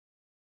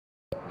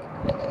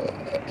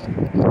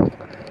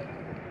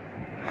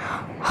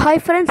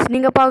Hi friends,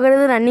 நீங்கள்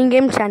பார்க்குறது running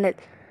game channel.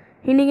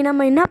 இன்றைக்கி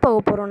நம்ம என்ன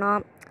பார்க்க போகிறோன்னா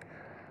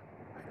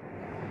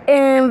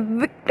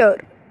விக்டர்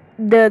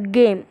த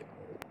கேம்.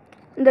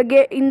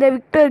 இந்த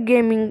விக்டர்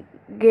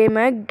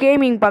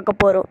கேமிங் பார்க்க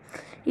போகிறோம்.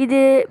 இது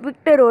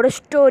விக்டரோட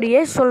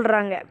ஸ்டோரியை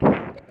சொல்கிறாங்க.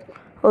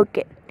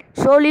 ஓகே,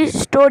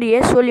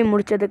 ஸ்டோரியை சொல்லி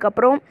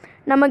முடித்ததுக்கப்புறம்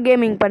நம்ம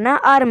கேமிங் பண்ண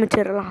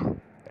ஆரம்பிச்சிடலாம்.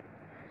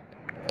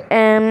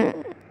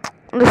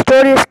 இந்த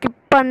ஸ்டோரியை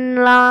ஸ்கிப்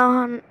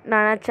பண்ணலான்னு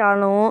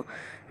நினச்சாலும்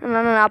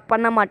நான்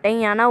பண்ண மாட்டேன்.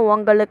 ஏன்னா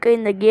உங்களுக்கு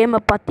இந்த கேமை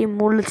பற்றி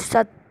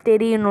முழுசாக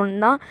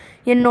தெரியணுன்னு தான்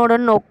என்னோட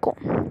நோக்கம்.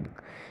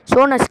 ஸோ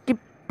நான்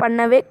ஸ்கிப்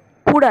பண்ணவே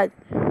கூடாது.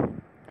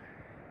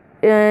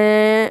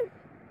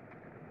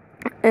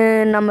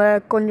 நம்ம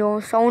கொஞ்சம்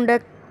சவுண்டை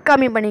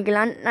கம்மி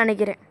பண்ணிக்கலான்னு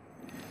நினைக்கிறேன்.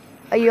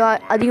 ஐயோ,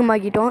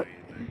 அதிகமாக்கிட்டோம்.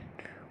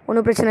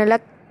 ஒன்றும் பிரச்சனை இல்லை,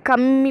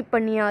 கம்மி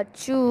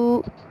பண்ணியாச்சு.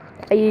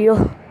 ஐயோ,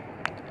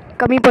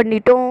 கம்மி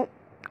பண்ணிட்டோம்.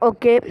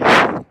 ஓகே,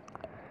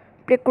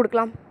 பிரேக்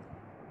கொடுக்கலாம்.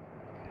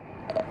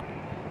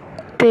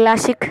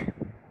 கிளாசிக்.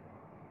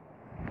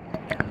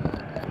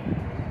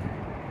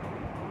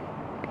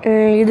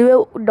 இதுவே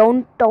டவுன்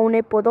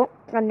டவுனே போதும்.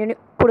 கண்டினியூ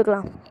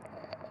கொடுக்கலாம்.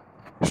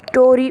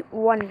 ஸ்டோரி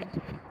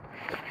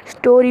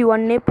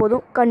ஒன்னே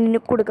போதும்.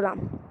 கண்டினியூ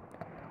கொடுக்கலாம்.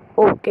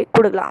 ஓகே,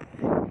 கொடுக்கலாம்.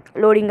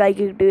 லோடிங்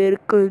ஆகிக்கிட்டு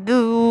இருக்குது.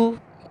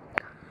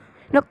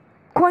 இன்னும்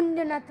கொஞ்ச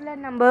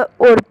நேரத்தில் நம்ம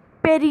ஒரு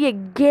பெரிய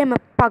கேமை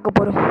பார்க்க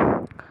போகிறோம்.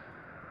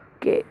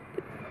 ஓகே,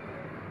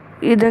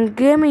 இந்த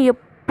கேமை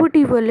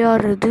எப்படி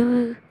விளையாடுறது?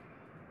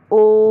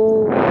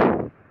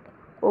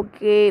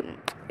 ஓகே,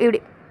 இப்படி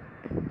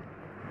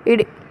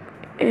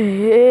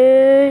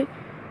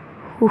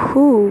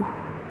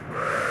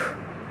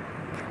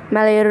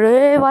மேலே ஏறு.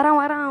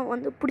 வரான்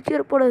வந்து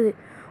பிடிச்சிட போடாது.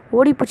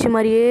 ஓடி பிடிச்ச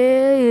மாதிரியே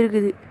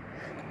இருக்குது.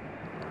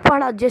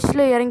 பாடா,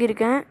 ஜஸ்ட்டில்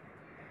இறங்கியிருக்கேன்.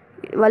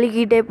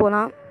 வலிக்கிட்டே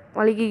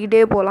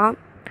போகலாம்.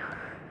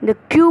 இந்த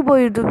க்யூப்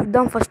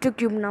இதுதான் ஃபஸ்ட்டு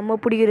க்யூப் நம்ம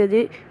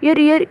பிடிக்கிறது.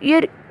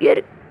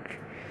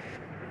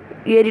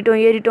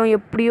 ஏறிட்டோம்.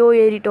 எப்படியோ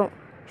ஏறிட்டோம்.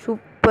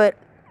 சூப்பர்.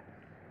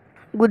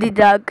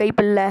 குதிதா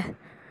கைப்பில்லை.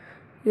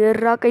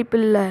 ஏறா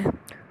கைப்பில்லை.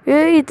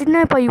 இது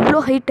என்னப்பா இவ்வளோ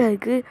ஹைட்டாக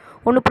இருக்குது?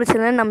 ஒன்றும் பிரச்சனை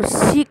இல்லை, நம்ம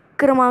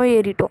சீக்கிரமாகவே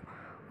ஏறிட்டோம்.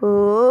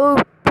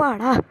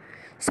 பாடா,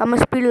 செம்ம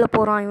ஸ்பீடில்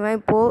போகிறான் இவன்.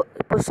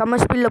 இப்போ செம்ம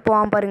ஸ்பீடில்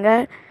போவான்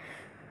பாருங்கள்.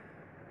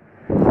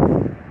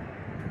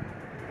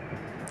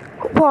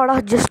 பாடா,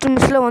 ஜஸ்ட்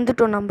மிஸ்ஸில்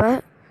வந்துட்டோம் நம்ம.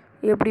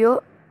 எப்படியோ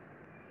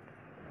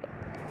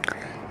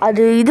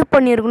அது இது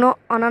பண்ணியிருக்கணும்,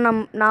 ஆனால்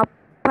நான்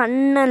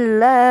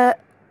பண்ணலை.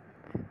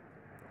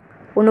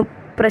 ஒன்றும்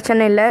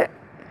பிரச்சனை இல்லை.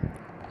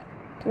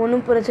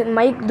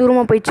 மைக்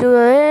தூரமாக போயிடுச்சு.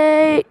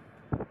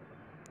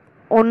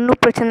 ஒன்றும்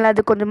பிரச்சனை இல்லை,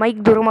 அது கொஞ்சம்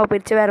மைக் தூரமாக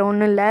போயிடுச்சு, வேறு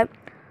ஒன்றும் இல்லை.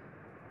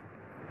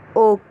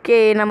 ஓகே,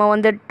 நம்ம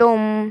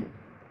வந்துட்டோம்.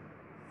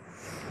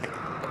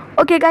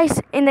 ஓகே கைஸ்,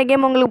 இந்த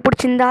கேம் உங்களுக்கு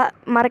பிடிச்சிருந்தா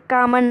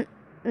மறக்காமல்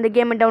இந்த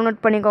கேமை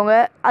டவுன்லோட் பண்ணிக்கோங்க.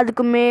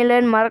 அதுக்கு மேலே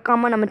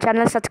மறக்காமல் நம்ம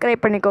சேனலை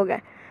சப்ஸ்கிரைப் பண்ணிக்கோங்க.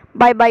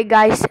 Bye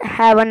guys,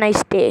 have a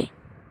nice day.